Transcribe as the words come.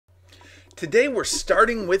Today we're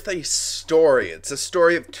starting with a story. It's a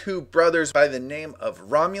story of two brothers by the name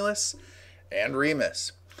of Romulus and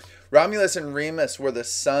Remus. Romulus and Remus were the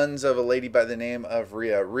sons of a lady by the name of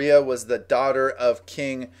Rhea. Rhea was the daughter of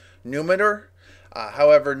King Numitor.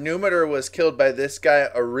 However, Numitor was killed by this guy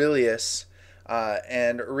Aurelius,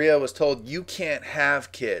 and Rhea was told, "You can't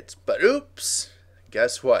have kids." But oops,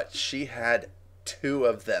 guess what? She had two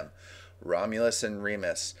of them, Romulus and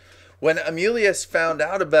Remus. When Amulius found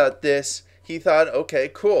out about this, he thought, okay,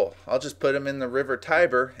 cool, I'll just put them in the river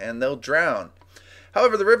Tiber and they'll drown.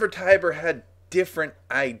 However, the river Tiber had different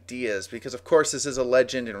ideas because, of course, this is a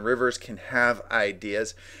legend and rivers can have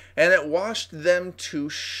ideas, and it washed them to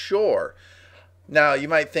shore. Now, you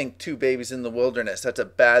might think two babies in the wilderness, that's a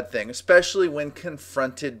bad thing, especially when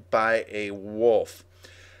confronted by a wolf.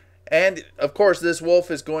 And, of course, this wolf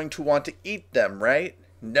is going to want to eat them, right?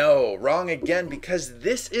 No, wrong again, because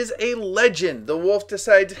this is a legend. The wolf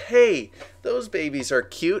decides, hey, those babies are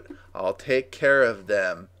cute, I'll take care of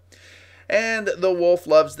them. And the wolf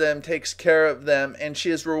loves them, takes care of them, and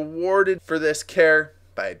she is rewarded for this care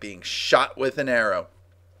by being shot with an arrow.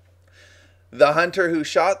 The hunter who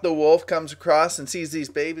shot the wolf comes across and sees these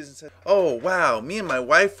babies and says, oh wow, me and my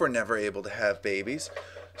wife were never able to have babies,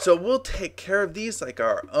 so we'll take care of these like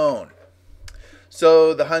our own.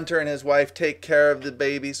 So the hunter and his wife take care of the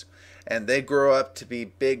babies, and they grow up to be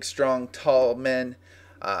big, strong, tall men.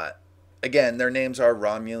 Again, their names are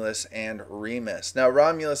Romulus and Remus. Now,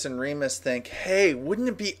 Romulus and Remus think, hey, wouldn't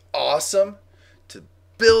it be awesome to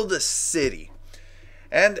build a city?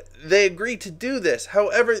 And they agree to do this.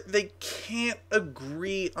 However, they can't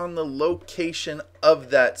agree on the location of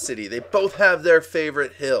that city. They both have their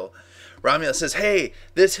favorite hill. Romulus says, hey,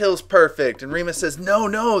 this hill's perfect. And Remus says,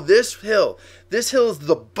 no, this hill's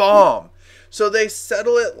the bomb. So they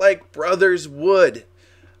settle it like brothers would,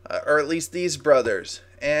 or at least these brothers.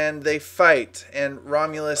 And they fight, and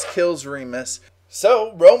Romulus kills Remus.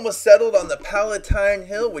 So Rome was settled on the Palatine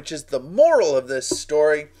Hill, which is the moral of this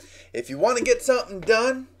story. If you want to get something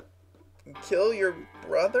done, kill your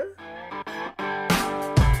brother.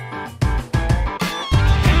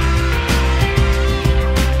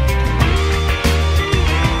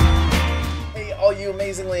 All you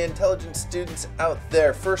amazingly intelligent students out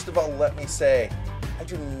there, first of all, let me say, I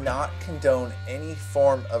do not condone any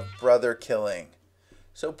form of brother killing.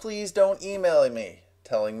 So please don't email me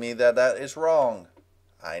telling me that that is wrong.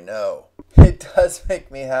 I know. It does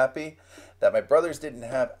make me happy that my brothers didn't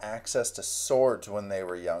have access to swords when they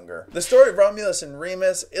were younger. The story of Romulus and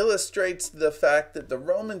Remus illustrates the fact that the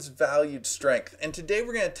Romans valued strength. And today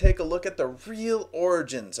we're going to take a look at the real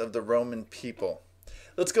origins of the Roman people.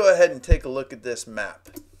 Let's go ahead and take a look at this map.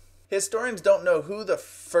 Historians don't know who the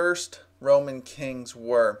first Roman kings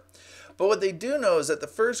were, but what they do know is that the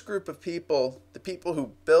first group of people, the people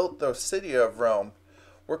who built the city of Rome,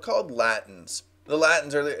 were called Latins. The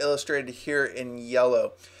Latins are illustrated here in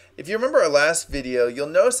yellow. If you remember our last video, you'll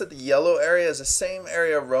notice that the yellow area is the same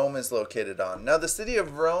area Rome is located on. Now, the city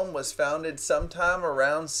of Rome was founded sometime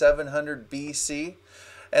around 700 BC.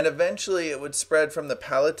 And eventually it would spread from the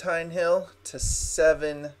Palatine Hill to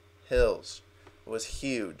 7 hills. It was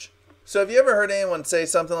huge. So have you ever heard anyone say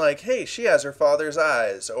something like, hey, she has her father's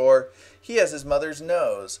eyes, or he has his mother's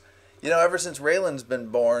nose? You know, ever since Raylan's been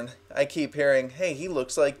born, I keep hearing, hey, he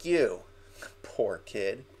looks like you. Poor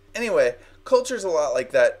kid. Anyway, culture's a lot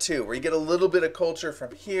like that too, where you get a little bit of culture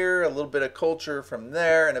from here, a little bit of culture from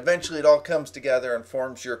there, and eventually it all comes together and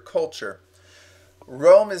forms your culture.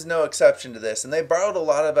 Rome is no exception to this, and they borrowed a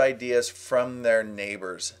lot of ideas from their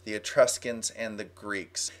neighbors, the Etruscans and the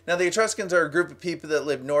Greeks. Now, the Etruscans are a group of people that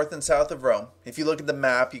live north and south of Rome. If you look at the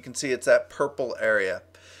map, you can see it's that purple area.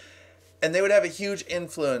 And they would have a huge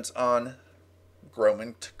influence on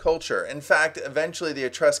Roman culture. In fact, eventually the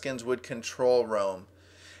Etruscans would control Rome.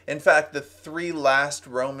 In fact, the 3 last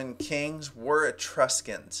Roman kings were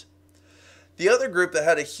Etruscans. The other group that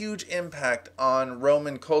had a huge impact on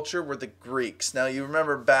Roman culture were the Greeks. Now, you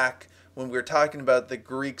remember back when we were talking about the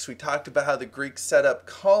Greeks, we talked about how the Greeks set up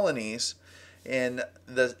colonies in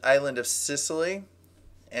the island of Sicily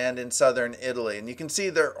and in southern Italy. And you can see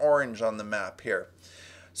they're orange on the map here.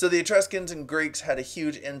 So the Etruscans and Greeks had a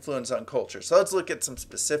huge influence on culture. So let's look at some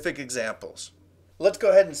specific examples. Let's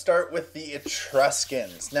go ahead and start with the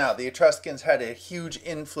Etruscans. Now, the Etruscans had a huge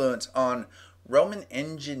influence on Roman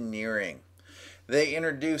engineering. They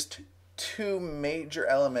introduced 2 major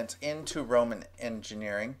elements into Roman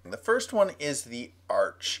engineering. The first one is the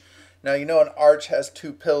arch. Now, you know an arch has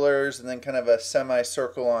 2 pillars and then kind of a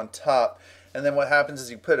semicircle on top. And then what happens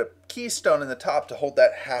is you put a keystone in the top to hold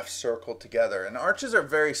that half circle together. And arches are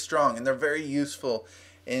very strong and they're very useful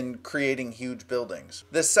in creating huge buildings.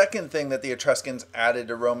 The second thing that the Etruscans added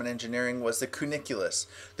to Roman engineering was the cuniculus.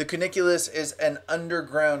 The cuniculus is an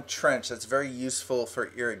underground trench that's very useful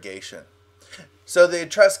for irrigation. So the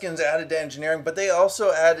Etruscans added to engineering, but they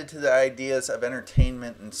also added to the ideas of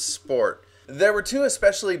entertainment and sport. There were two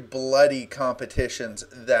especially bloody competitions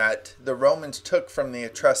that the Romans took from the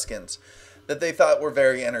Etruscans that they thought were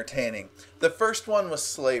very entertaining. The first one was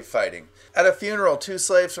slave fighting. At a funeral, two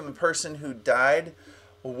slaves from the person who died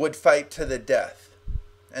would fight to the death.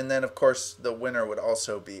 And then, of course, the winner would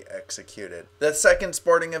also be executed. The second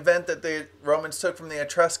sporting event that the Romans took from the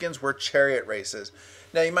Etruscans were chariot races.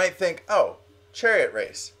 Now, you might think, oh, chariot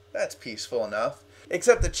race, that's peaceful enough.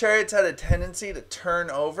 Except the chariots had a tendency to turn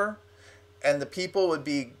over, and the people would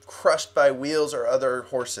be crushed by wheels or other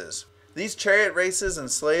horses. These chariot races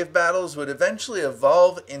and slave battles would eventually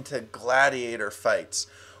evolve into gladiator fights,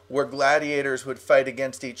 where gladiators would fight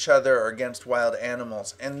against each other or against wild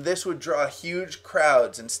animals. And this would draw huge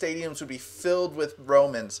crowds, and stadiums would be filled with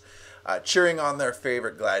Romans cheering on their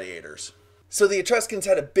favorite gladiators. So the Etruscans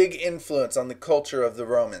had a big influence on the culture of the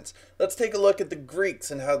Romans. Let's take a look at the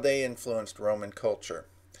Greeks and how they influenced Roman culture.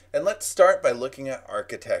 And let's start by looking at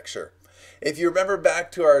architecture. If you remember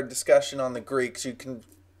back to our discussion on the Greeks, you can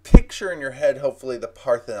picture in your head, hopefully, the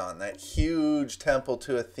Parthenon, that huge temple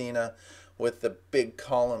to Athena with the big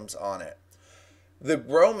columns on it. The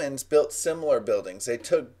Romans built similar buildings. They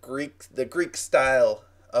took the Greek style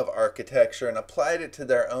of architecture and applied it to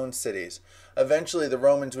their own cities. Eventually, the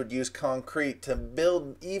Romans would use concrete to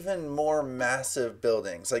build even more massive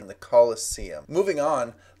buildings, like the Colosseum. Moving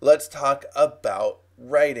on, let's talk about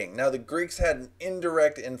writing. Now, the Greeks had an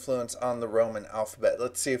indirect influence on the Roman alphabet.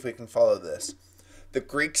 Let's see if we can follow this. The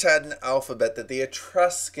Greeks had an alphabet that the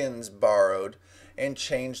Etruscans borrowed and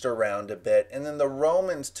changed around a bit. And then the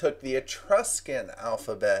Romans took the Etruscan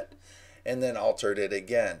alphabet and then altered it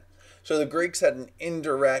again. So the Greeks had an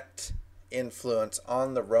indirect influence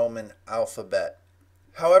on the Roman alphabet.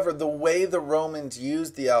 However, the way the Romans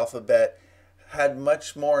used the alphabet had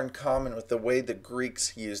much more in common with the way the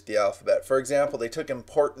Greeks used the alphabet. For example, they took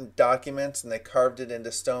important documents and they carved it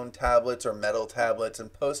into stone tablets or metal tablets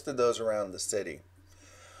and posted those around the city.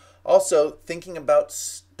 Also, thinking about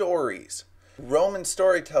stories. Roman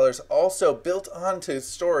storytellers also built onto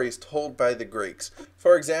stories told by the Greeks.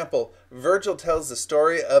 For example, Virgil tells the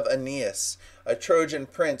story of Aeneas, a Trojan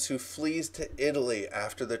prince who flees to Italy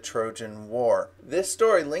after the Trojan War. This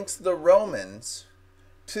story links the Romans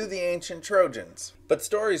to the ancient Trojans. But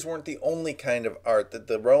stories weren't the only kind of art that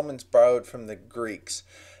the Romans borrowed from the Greeks.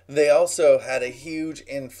 They also had a huge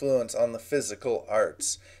influence on the physical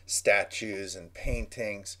arts, statues and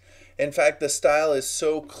paintings. In fact, the style is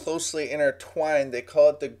so closely intertwined, they call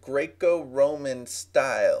it the Greco-Roman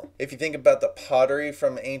style. If you think about the pottery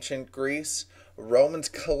from ancient Greece, Romans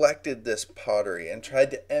collected this pottery and tried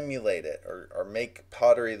to emulate it or make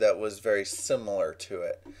pottery that was very similar to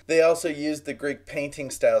it. They also used the Greek painting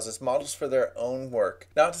styles as models for their own work.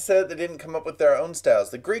 Not to say that they didn't come up with their own styles.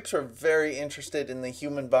 The Greeks were very interested in the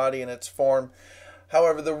human body and its form.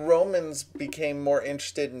 However, the Romans became more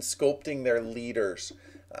interested in sculpting their leaders.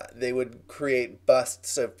 They would create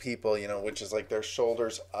busts of people, which is like their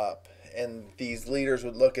shoulders up. And these leaders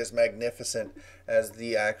would look as magnificent as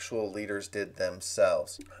the actual leaders did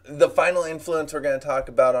themselves. The final influence we're going to talk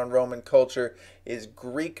about on Roman culture is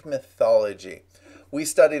Greek mythology. We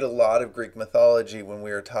studied a lot of Greek mythology when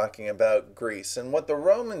we were talking about Greece. And what the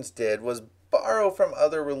Romans did was borrow from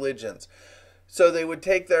other religions. So they would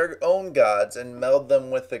take their own gods and meld them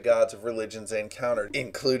with the gods of religions they encountered,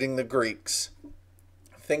 including the Greeks.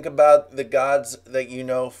 Think about the gods that you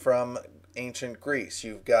know from ancient Greece.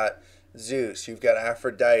 You've got Zeus, you've got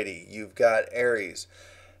Aphrodite, you've got Ares.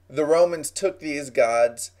 The Romans took these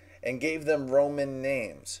gods and gave them Roman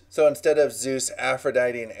names. So instead of Zeus,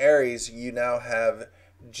 Aphrodite, and Ares, you now have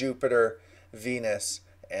Jupiter, Venus,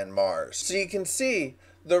 and Mars. So you can see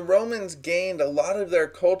the Romans gained a lot of their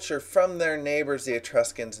culture from their neighbors, the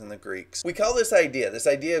Etruscans and the Greeks. We call this idea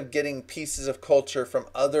of getting pieces of culture from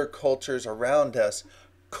other cultures around us,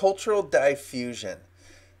 cultural diffusion.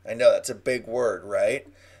 I know that's a big word, right?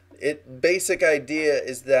 Basic idea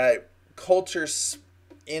is that cultures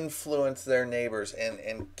influence their neighbors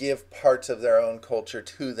and give parts of their own culture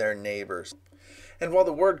to their neighbors. And while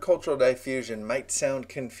the word cultural diffusion might sound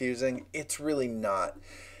confusing, it's really not.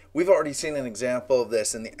 We've already seen an example of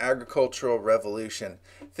this in the agricultural revolution.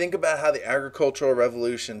 Think about how the agricultural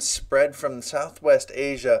revolution spread from Southwest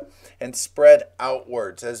Asia and spread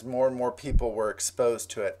outwards as more and more people were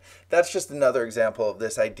exposed to it. That's just another example of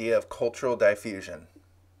this idea of cultural diffusion.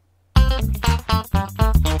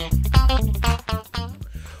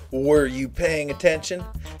 Were you paying attention?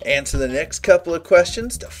 Answer the next couple of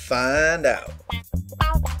questions to find out.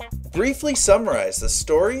 Briefly summarize the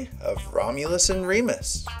story of Romulus and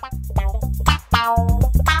Remus.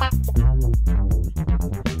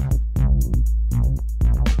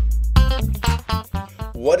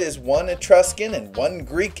 What is one Etruscan and one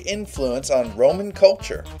Greek influence on Roman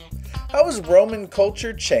culture? How has Roman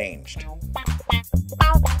culture changed?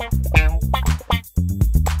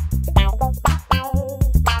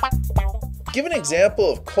 Give an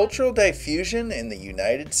example of cultural diffusion in the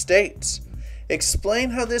United States. Explain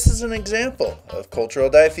how this is an example of cultural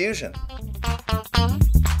diffusion.